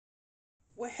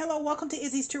Well, hello, welcome to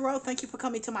Izzy's Tarot. Thank you for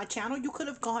coming to my channel. You could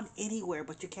have gone anywhere,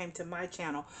 but you came to my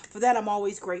channel. For that, I'm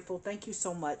always grateful. Thank you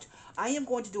so much. I am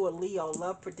going to do a Leo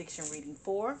love prediction reading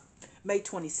for May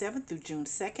 27th through June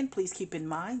 2nd. Please keep in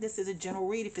mind, this is a general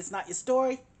read. If it's not your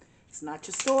story, it's not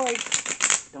your story.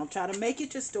 Don't try to make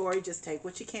it your story. Just take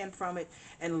what you can from it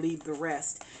and leave the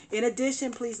rest. In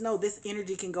addition, please know this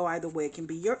energy can go either way. It can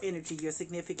be your energy, your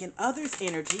significant other's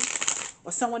energy,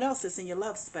 or someone else that's in your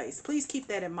love space. Please keep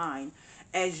that in mind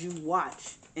as you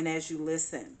watch and as you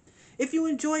listen. If you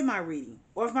enjoy my reading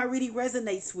or if my reading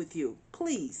resonates with you,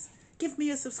 please give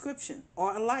me a subscription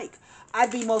or a like. I'd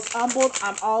be most humbled.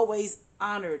 I'm always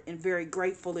honored and very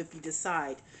grateful if you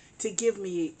decide to give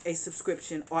me a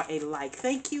subscription or a like.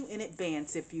 Thank you in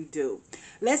advance if you do.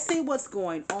 Let's see what's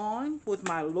going on with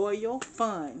my loyal,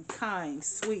 fun, kind,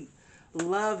 sweet,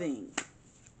 loving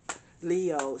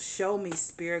Leos. Show me,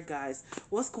 spirit guys.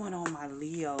 What's going on, my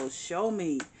Leos? Show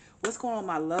me. What's going on,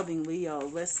 my loving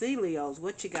Leos? Let's see, Leos,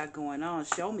 what you got going on.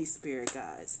 Show me, spirit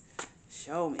guys.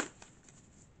 Show me.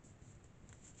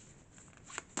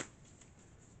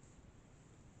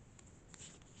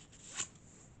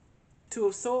 Two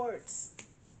of Swords.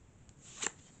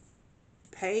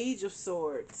 Page of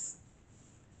Swords.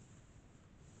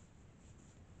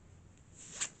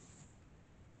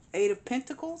 Eight of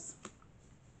Pentacles.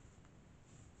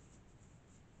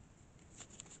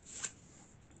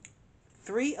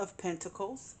 Three of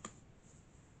Pentacles.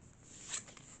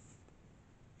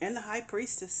 And the High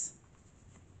Priestess.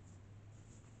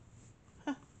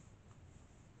 Huh.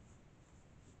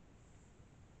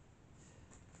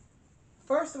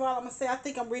 First of all, I'm going to say I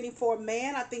think I'm reading for a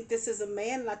man. I think this is a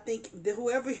man. And I think that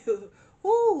whoever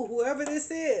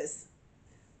this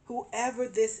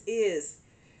is,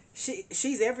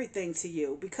 she's everything to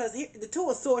you, because the Two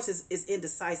of Swords is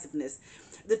indecisiveness.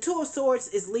 The Two of Swords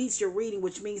is leads your reading,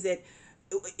 which means that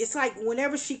it's like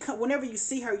whenever you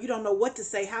see her, you don't know what to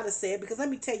say, how to say it. Because let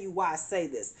me tell you why I say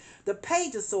this. The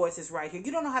Page of Swords is right here.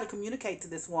 You don't know how to communicate to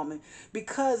this woman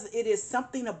because it is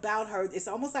something about her. It's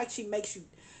almost like she makes you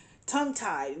tongue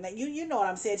tied. And you know what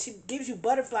I'm saying. She gives you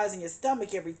butterflies in your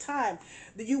stomach every time.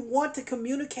 You want to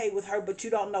communicate with her, but you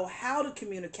don't know how to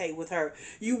communicate with her.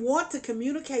 You want to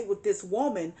communicate with this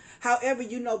woman. However,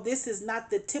 you know this is not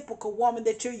the typical woman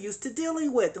that you're used to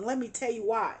dealing with. And let me tell you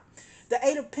why. The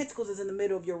Eight of Pentacles is in the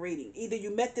middle of your reading. Either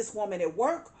you met this woman at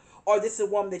work, or this is a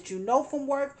woman that you know from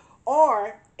work,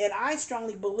 or, and I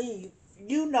strongly believe,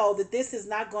 you know that this is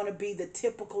not going to be the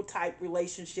typical type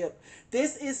relationship.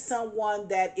 This is someone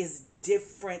that is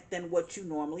different than what you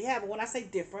normally have. And when I say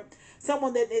different,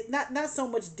 someone that not so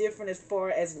much different as far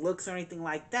as looks or anything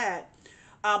like that,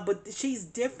 but she's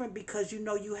different because you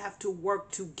know you have to work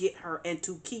to get her and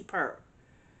to keep her.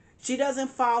 She doesn't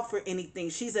fall for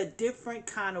anything. She's a different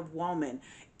kind of woman.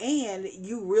 And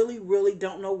you really, really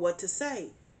don't know what to say.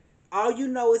 All you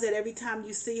know is that every time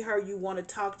you see her, you want to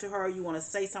talk to her, you want to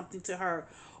say something to her,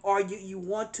 or you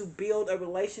want to build a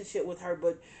relationship with her.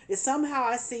 But it's somehow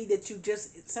I see that you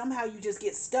just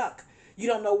get stuck. You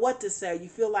don't know what to say. You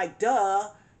feel like, duh.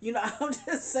 You know, I'm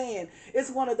just saying. It's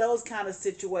one of those kind of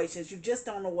situations. You just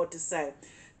don't know what to say.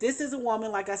 This is a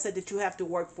woman, like I said, that you have to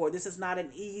work for. This is not an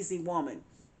easy woman.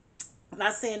 I'm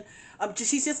not saying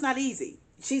she's just not easy.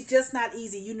 She's just not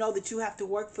easy. You know that you have to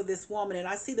work for this woman. And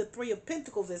I see the Three of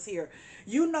Pentacles is here.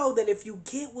 You know that if you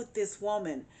get with this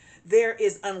woman, there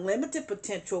is unlimited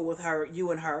potential with her, you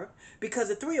and her, because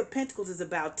the Three of Pentacles is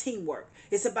about teamwork.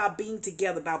 It's about being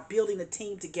together, about building a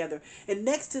team together. And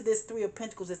next to this Three of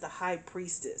Pentacles is the High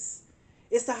Priestess.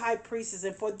 It's the High Priestess.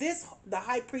 And for this, the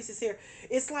High Priestess here,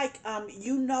 it's like,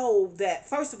 you know that,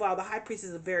 first of all, the High Priestess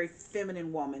is a very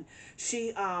feminine woman.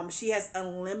 She has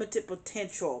unlimited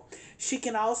potential. She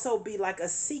can also be like a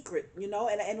secret, you know,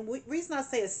 and reason I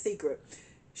say a secret,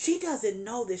 she doesn't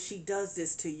know that she does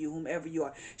this to you, whomever you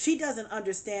are. She doesn't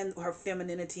understand her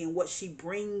femininity and what she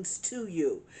brings to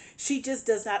you. She just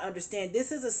does not understand.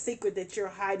 This is a secret that you're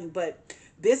hiding, but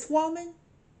this woman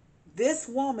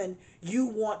you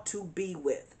want to be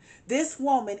with. This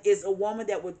woman is a woman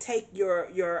that would take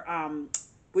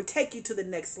would take you to the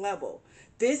next level.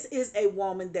 This is a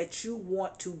woman that you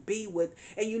want to be with,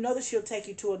 and you know that she'll take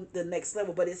you to the next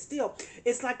level. But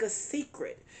it's like a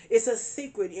secret. It's a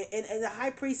secret, and the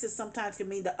High Priestess sometimes can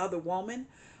mean the other woman.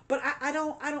 But I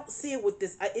don't see it with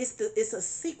this. It's a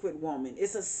secret woman.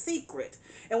 It's a secret,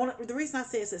 and the reason I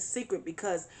say it's a secret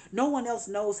because no one else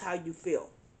knows how you feel.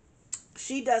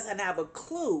 She doesn't have a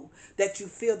clue that you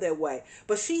feel that way.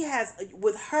 But she has,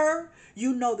 with her,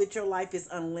 you know that your life is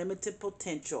unlimited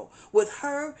potential. With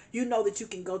her, you know that you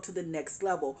can go to the next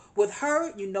level. With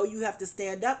her, you know you have to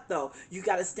stand up, though. You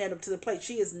got to stand up to the plate.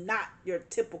 She is not your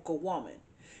typical woman.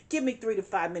 Give me 3 to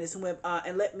 5 minutes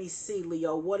and let me see,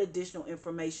 Leo, what additional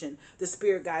information the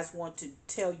spirit guides want to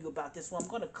tell you about this one. I'm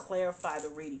going to clarify the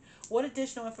reading. What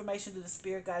additional information do the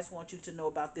spirit guides want you to know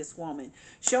about this woman?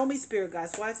 Show me, spirit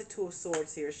guides. Why is the Two of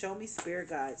Swords here? Show me, spirit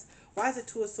guides. Why is the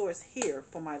Two of Swords here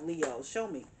for my Leos? Show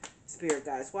me, spirit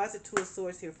guides. Why is the Two of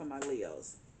Swords here for my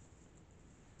Leos?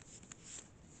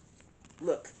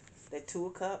 Look, that Two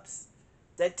of Cups.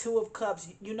 That Two of Cups,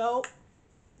 you know,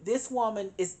 this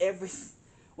woman is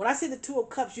when I say the Two of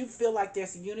Cups, you feel like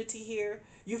there's unity here.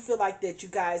 You feel like that you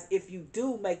guys, if you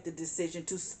do make the decision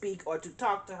to speak or to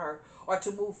talk to her or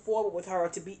to move forward with her or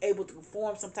to be able to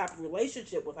form some type of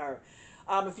relationship with her,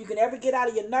 if you can ever get out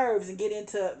of your nerves and get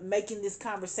into making these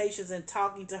conversations and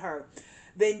talking to her,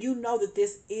 then you know that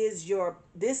this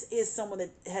is someone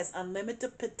that has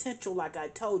unlimited potential, like I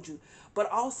told you. But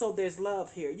also there's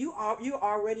love here. You're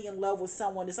already in love with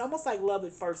someone. It's almost like love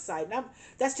at first sight. And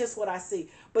that's just what I see.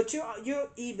 But you're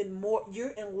even more,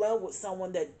 you're in love with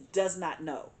someone that does not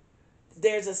know.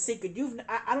 There's a secret.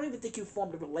 I don't even think you've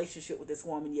formed a relationship with this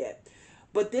woman yet.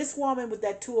 But this woman with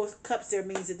that Two of Cups there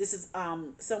means that this is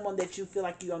someone that you feel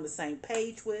like you're on the same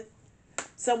page with,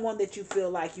 someone that you feel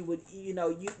like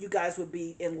you guys would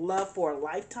be in love for a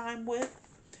lifetime with.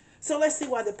 So let's see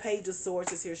why the Page of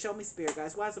Swords is here. Show me, spirit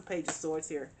guys. Why is the Page of Swords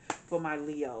here for my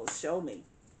Leos? Show me.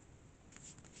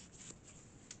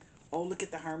 Oh, look at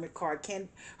the Hermit card.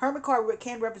 Hermit card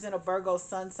can represent a Virgo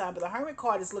sun sign, but the Hermit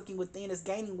card is looking within, is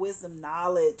gaining wisdom,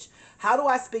 knowledge. How do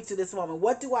I speak to this woman?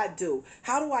 What do I do?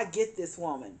 How do I get this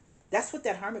woman? That's what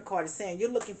that Hermit card is saying.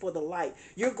 You're looking for the light.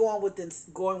 You're going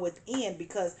within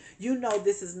because you know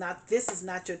this is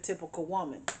not your typical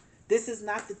woman. This is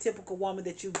not the typical woman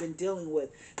that you've been dealing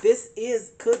with.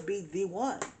 Could be the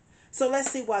one. So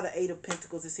let's see why the Eight of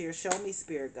Pentacles is here. Show me,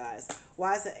 spirit guys.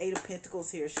 Why is the Eight of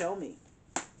Pentacles here? Show me.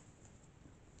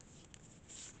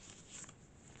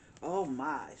 Oh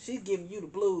my, she's giving you the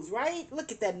blues, right?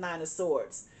 Look at that Nine of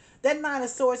Swords. That Nine of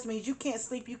Swords means you can't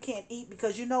sleep, you can't eat,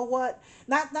 because you know what?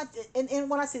 And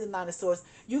when I say the Nine of Swords,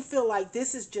 you feel like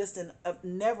this is just a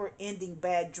never-ending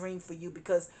bad dream for you,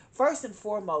 because first and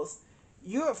foremost,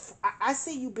 I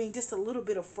see you being just a little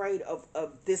bit afraid of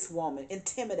this woman,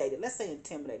 intimidated. Let's say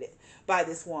intimidated by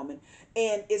this woman,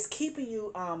 and it's keeping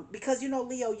you because you know,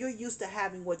 Leo, you're used to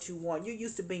having what you want. You're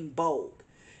used to being bold.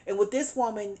 And with this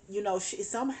woman, you know,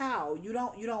 somehow you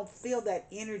don't feel that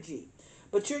energy,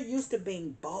 but you're used to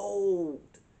being bold.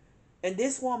 And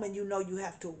this woman, you know, you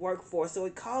have to work for, so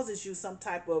it causes you some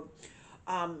type of,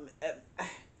 I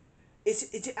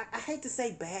hate to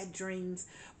say bad dreams,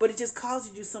 but it just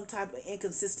causes you some type of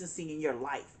inconsistency in your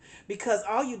life because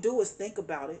all you do is think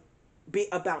about it, be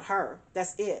about her.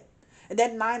 That's it. And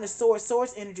that Nine of Swords,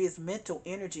 Swords energy is mental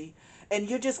energy, and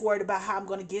you're just worried about how I'm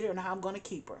going to get her and how I'm going to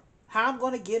keep her. How I'm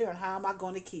going to get her and how am I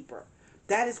going to keep her.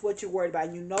 That is what you're worried about.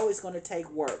 And you know it's going to take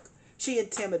work. She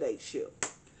intimidates you.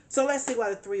 So let's see why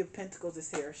the Three of Pentacles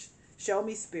is here. Show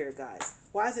me, spirit guides.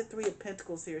 Why is the Three of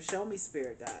Pentacles here? Show me,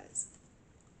 spirit guides.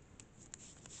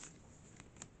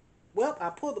 Well, I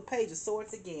pulled the Page of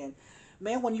Swords again.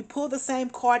 Man, when you pull the same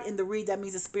card in the read, that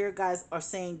means the spirit guides are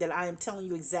saying that I am telling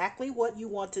you exactly what you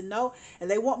want to know.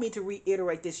 And they want me to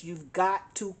reiterate this. You've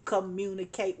got to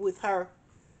communicate with her.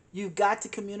 You've got to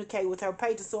communicate with her.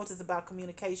 Page of Swords is about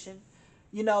communication.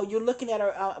 You know, you're looking at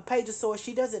her Page of Swords.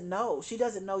 She doesn't know. She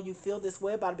doesn't know you feel this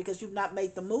way about it because you've not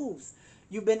made the moves.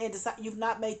 You've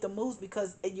not made the moves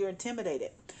because you're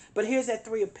intimidated. But here's that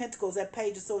Three of Pentacles, that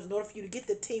Page of Swords. In order for you to get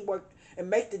the teamwork and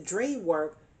make the dream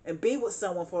work and be with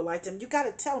someone for a lifetime, you got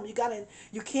to tell them.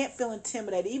 You can't feel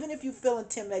intimidated. Even if you feel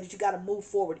intimidated, you got to move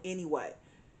forward anyway.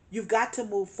 You've got to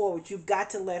move forward. You've got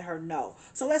to let her know.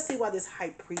 So let's see why this High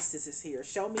Priestess is here.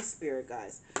 Show me, spirit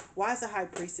guys. Why is the High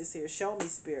Priestess here? Show me,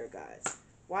 spirit guys.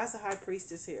 Why is the High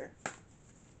Priestess here?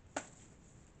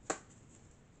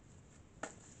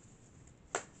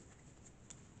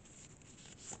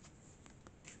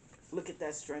 Look at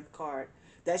that Strength card.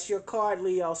 That's your card,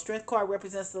 Leo. Strength card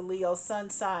represents the Leo sun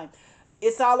sign.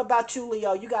 It's all about you,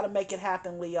 Leo. You got to make it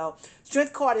happen, Leo.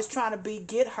 Strength card is trying to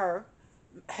get her,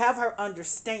 have her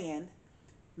understand,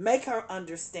 make her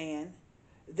understand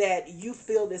that you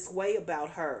feel this way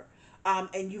about her.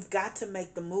 And you've got to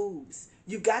make the moves.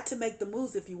 You've got to make the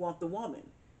moves if you want the woman.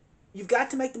 You've got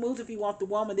to make the moves if you want the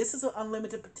woman. This is an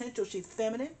unlimited potential. She's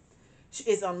feminine. She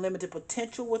is unlimited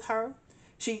potential with her.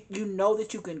 You know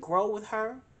that you can grow with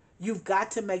her. You've got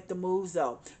to make the moves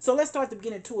though. So let's start at the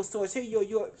beginning. Two of Swords. Here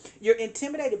you're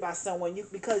intimidated by someone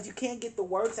because you can't get the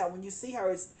words out. When you see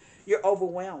her, you're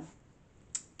overwhelmed.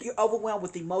 You're overwhelmed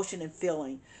with emotion and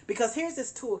feeling. Because here's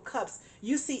this Two of Cups.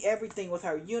 You see everything with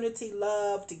her. Unity,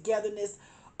 love, togetherness.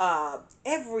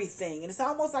 everything. And it's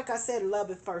almost like I said,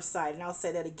 love at first sight, and I'll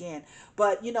say that again.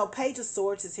 But you know, Page of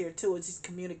Swords is here too. It's just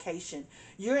communication.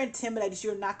 You're intimidated.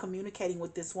 You're not communicating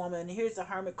with this woman. And here's the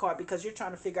Hermit card, because you're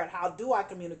trying to figure out, how do I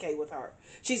communicate with her?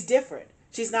 She's different.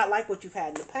 She's not like what you've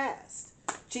had in the past.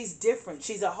 She's different.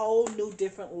 She's a whole new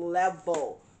different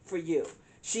level for you.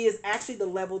 She is actually the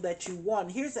level that you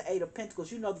want. Here's the Eight of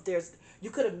Pentacles. You know that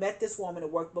you could have met this woman at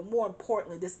work, but more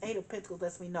importantly, this Eight of Pentacles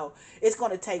lets me know it's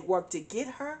going to take work to get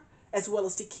her as well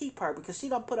as to keep her, because she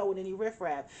don't put up with any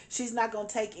riffraff. She's not going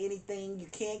to take anything. You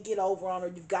can't get over on her.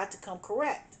 You've got to come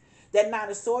correct. That Nine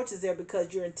of Swords is there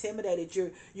because you're intimidated.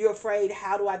 You're afraid.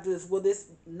 How do I do this? Will this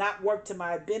not work to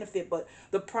my benefit? But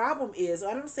the problem is,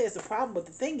 I don't say it's a problem, but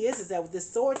the thing is that with this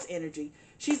Swords energy,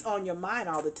 she's on your mind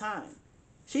all the time.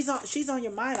 She's on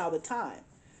your mind all the time.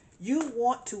 You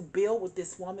want to build with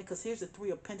this woman, because here's the Three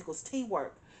of Pentacles,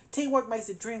 teamwork. Teamwork makes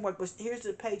the dream work, but here's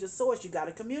the Page of Swords. You got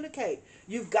to communicate.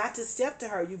 You've got to step to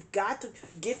her. You've got to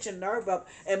get your nerve up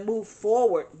and move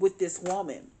forward with this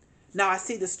woman. Now I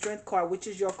see the Strength card, which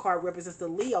is your card, represents the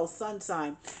Leo sun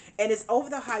sign, and it's over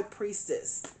the High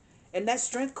Priestess. And that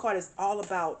Strength card is all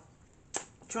about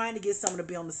trying to get someone to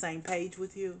be on the same page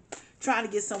with you, trying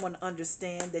to get someone to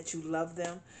understand that you love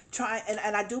them.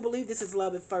 And I do believe this is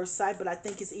love at first sight, but I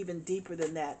think it's even deeper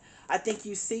than that. I think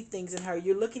you see things in her.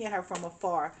 You're looking at her from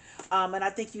afar, and I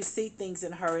think you see things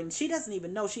in her, and she doesn't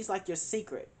even know. She's like your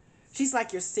secret. She's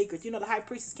like your secret. You know, the High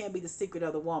Priestess can't be the secret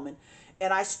of the woman.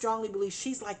 And I strongly believe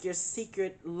she's like your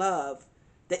secret love,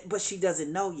 but she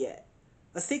doesn't know yet.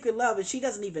 A secret love, and she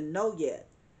doesn't even know yet.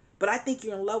 But I think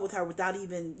you're in love with her without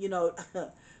even,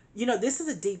 this is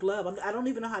a deep love. I don't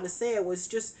even know how to say it. It's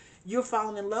just you're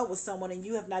falling in love with someone and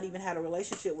you have not even had a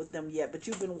relationship with them yet, but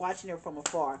you've been watching her from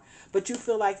afar. But you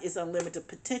feel like it's unlimited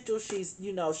potential.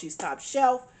 She's top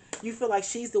shelf. You feel like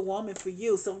she's the woman for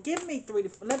you. So give me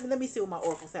let me see what my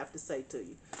oracles have to say to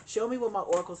you. Show me what my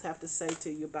oracles have to say to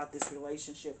you about this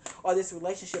relationship, or this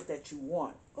relationship that you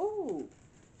want. Ooh,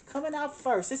 coming out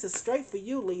first. This is straight for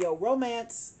you, Leo.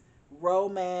 Romance.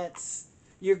 Romance.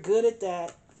 You're good at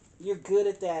that. You're good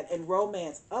at that. And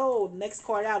romance. Oh, next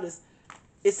card out is,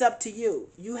 it's up to you.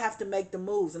 You have to make the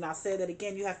moves. And I'll say that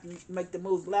again. You have to make the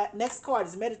moves. Next card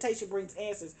is meditation brings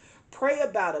answers. Pray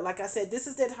about it. Like I said, this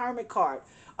is that Hermit card.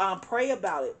 Pray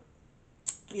about it.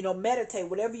 Meditate.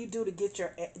 Whatever you do to get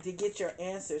your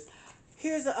answers.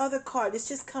 Here's the other card. It's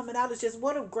just coming out. It's just,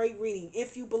 what a great reading.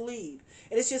 If you believe.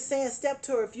 And it's just saying, step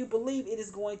to her. If you believe, it is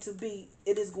going to be.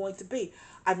 It is going to be.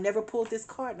 I've never pulled this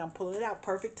card, and I'm pulling it out.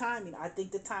 Perfect timing. I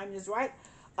think the timing is right.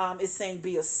 It's saying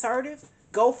be assertive.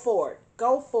 Go for it.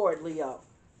 Go for it, Leo.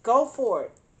 Go for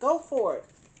it. Go for it.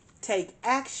 Take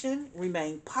action.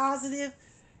 Remain positive.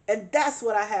 And that's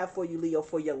what I have for you, Leo,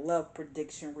 for your love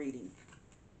prediction reading.